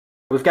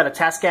We've got a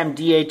Tascam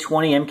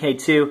DA-20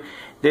 MKII.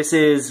 This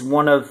is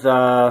one of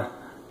the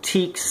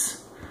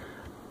Teak's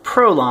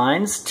Pro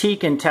lines.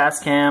 Teak and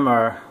Tascam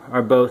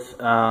are both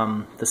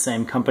the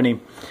same company.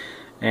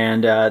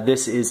 And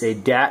this is a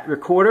DAT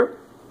recorder.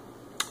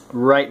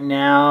 Right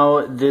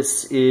now,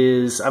 this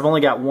is, I've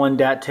only got one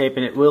DAT tape,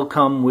 and it will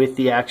come with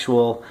the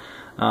actual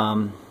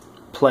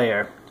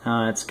player.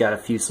 It's got a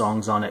few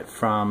songs on it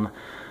from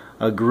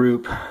a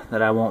group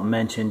that I won't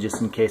mention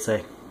just in case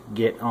I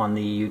get on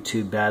the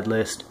YouTube bad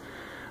list,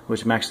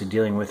 which I'm actually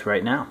dealing with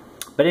right now.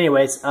 But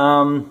anyways,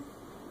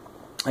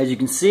 as you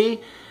can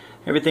see,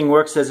 everything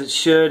works as it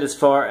should as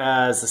far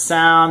as the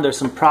sound. There's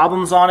some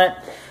problems on it.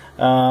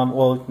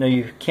 Well, no,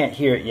 you can't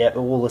hear it yet,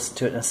 but we'll listen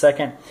to it in a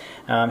second.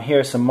 Here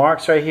are some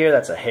marks right here.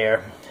 That's a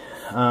hair.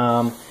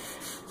 And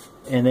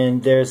then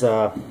there's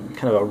a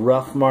kind of a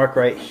rough mark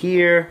right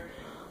here,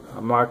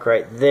 a mark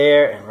right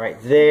there, and right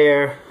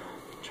there.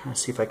 I'm trying to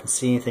see if I can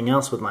see anything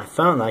else with my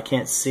phone that I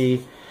can't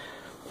see.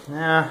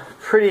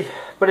 Pretty,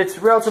 but it's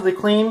relatively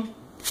clean.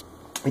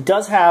 It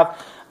does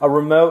have a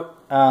remote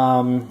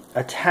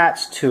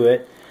attached to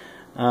it,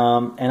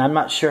 and I'm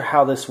not sure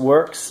how this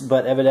works,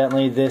 but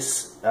evidently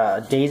this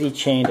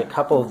daisy-chained a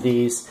couple of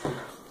these.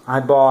 I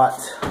bought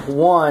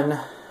one,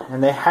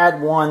 and they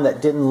had one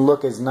that didn't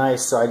look as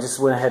nice, so I just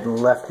went ahead and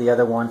left the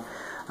other one.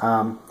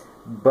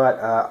 But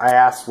I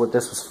asked what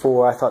this was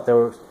for. I thought it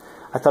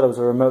was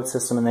a remote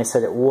system, and they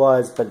said it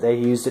was, but they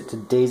used it to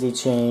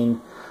daisy-chain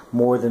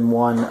more than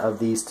one of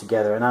these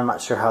together, and I'm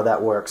not sure how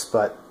that works,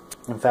 but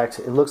in fact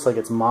it looks like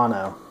it's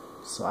mono,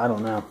 so I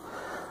don't know.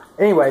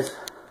 Anyways,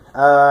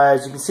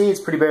 as you can see,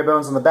 it's pretty bare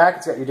bones on the back.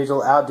 It's got your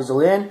digital out,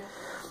 digital in.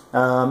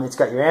 It's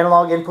got your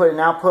analog input and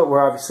output.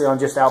 We're obviously on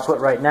just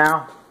output right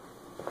now,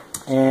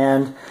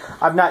 and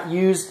I've not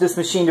used this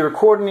machine to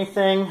record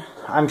anything.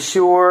 I'm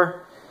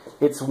sure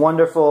it's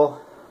wonderful,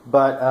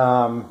 but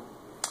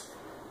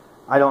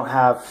I don't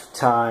have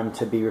time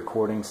to be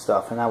recording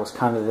stuff, and that was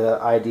kind of the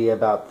idea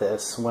about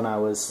this when I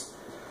was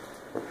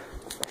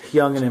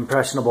young and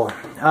impressionable.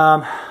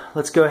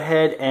 Let's go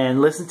ahead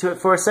and listen to it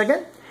for a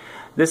second.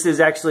 This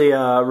is actually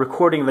a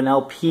recording of an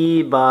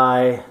LP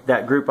by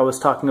that group I was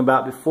talking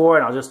about before,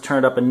 and I'll just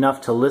turn it up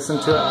enough to listen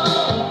to it.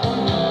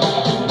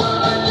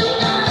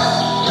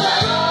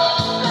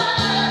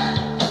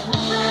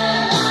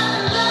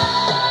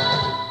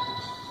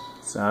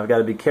 So I've got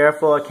to be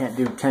careful. I can't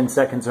do 10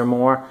 seconds or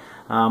more.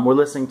 We're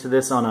listening to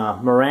this on a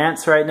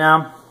Marantz right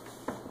now,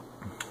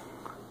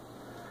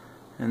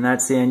 and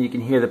that's the end. You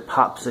can hear the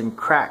pops and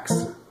cracks.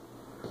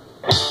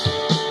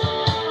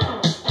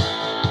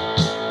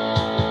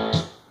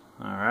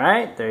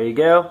 Alright, there you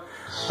go.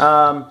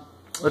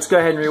 Let's go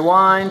ahead and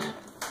rewind.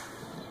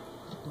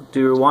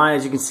 Do rewind.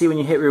 As you can see, when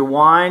you hit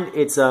rewind,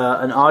 it's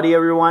an audio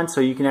rewind,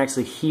 so you can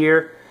actually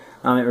hear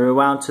it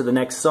rewound to the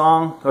next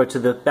song, or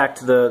to back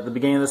to the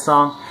beginning of the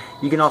song.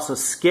 You can also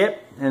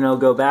skip, and it'll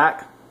go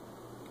back.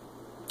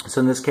 So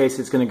in this case,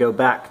 it's going to go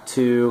back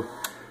to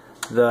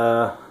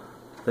the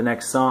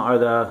next song,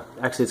 or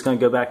actually it's going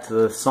to go back to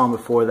the song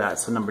before that,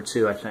 so number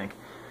 2, I think.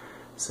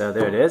 So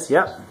there it is.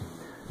 Yep.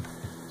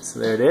 So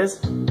there it is.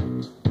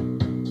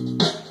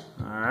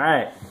 All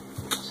right,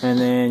 and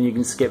then you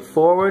can skip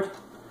forward.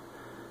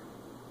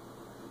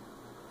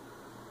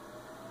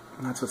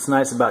 That's what's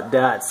nice about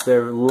DATs.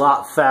 They're a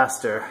lot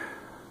faster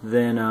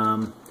than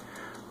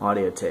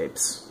audio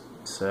tapes,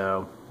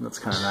 so that's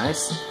kind of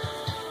nice.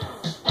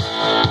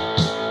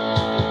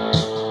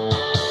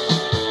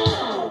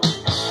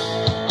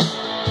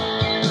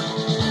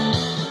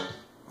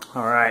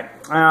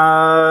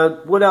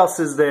 Alright, what else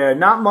is there?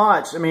 Not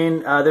much. I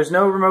mean, there's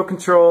no remote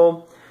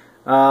control.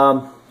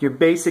 Your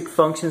basic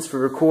functions for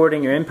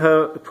recording, your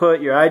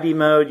input, your ID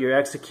mode, your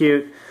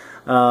execute.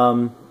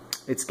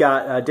 It's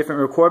got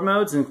different record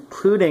modes,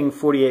 including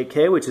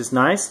 48K, which is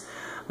nice,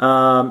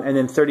 and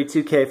then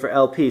 32K for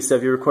LP. So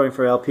if you're recording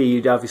for LP,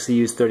 you'd obviously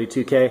use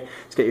 32K.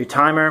 It's got your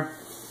timer,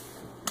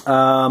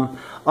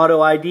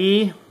 auto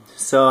ID.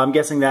 So I'm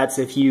guessing that's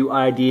if you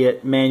ID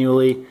it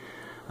manually,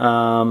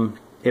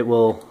 it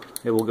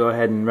will go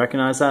ahead and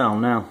recognize that. I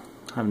don't know.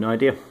 I have no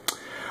idea.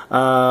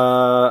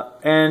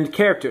 And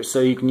characters.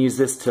 So you can use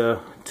this to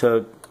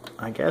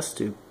I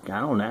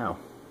don't know.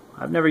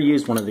 I've never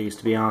used one of these,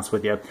 to be honest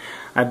with you.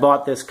 I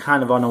bought this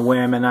kind of on a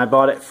whim, and I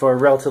bought it for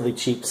relatively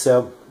cheap.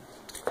 So,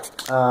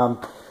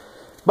 but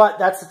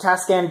that's the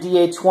Tascam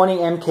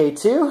DA-20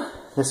 MKII.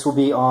 This will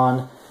be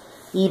on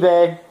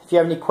eBay. If you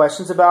have any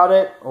questions about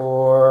it,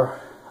 or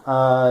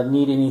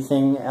need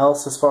anything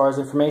else as far as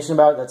information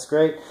about it, that's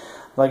great.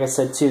 Like I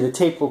said too, the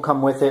tape will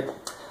come with it.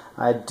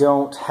 I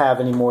don't have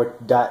any more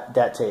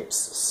DAT tapes,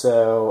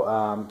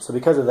 so so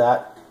because of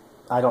that,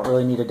 I don't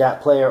really need a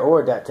DAT player or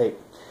a DAT tape.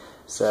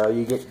 So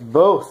you get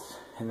both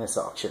in this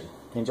auction.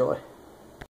 Enjoy.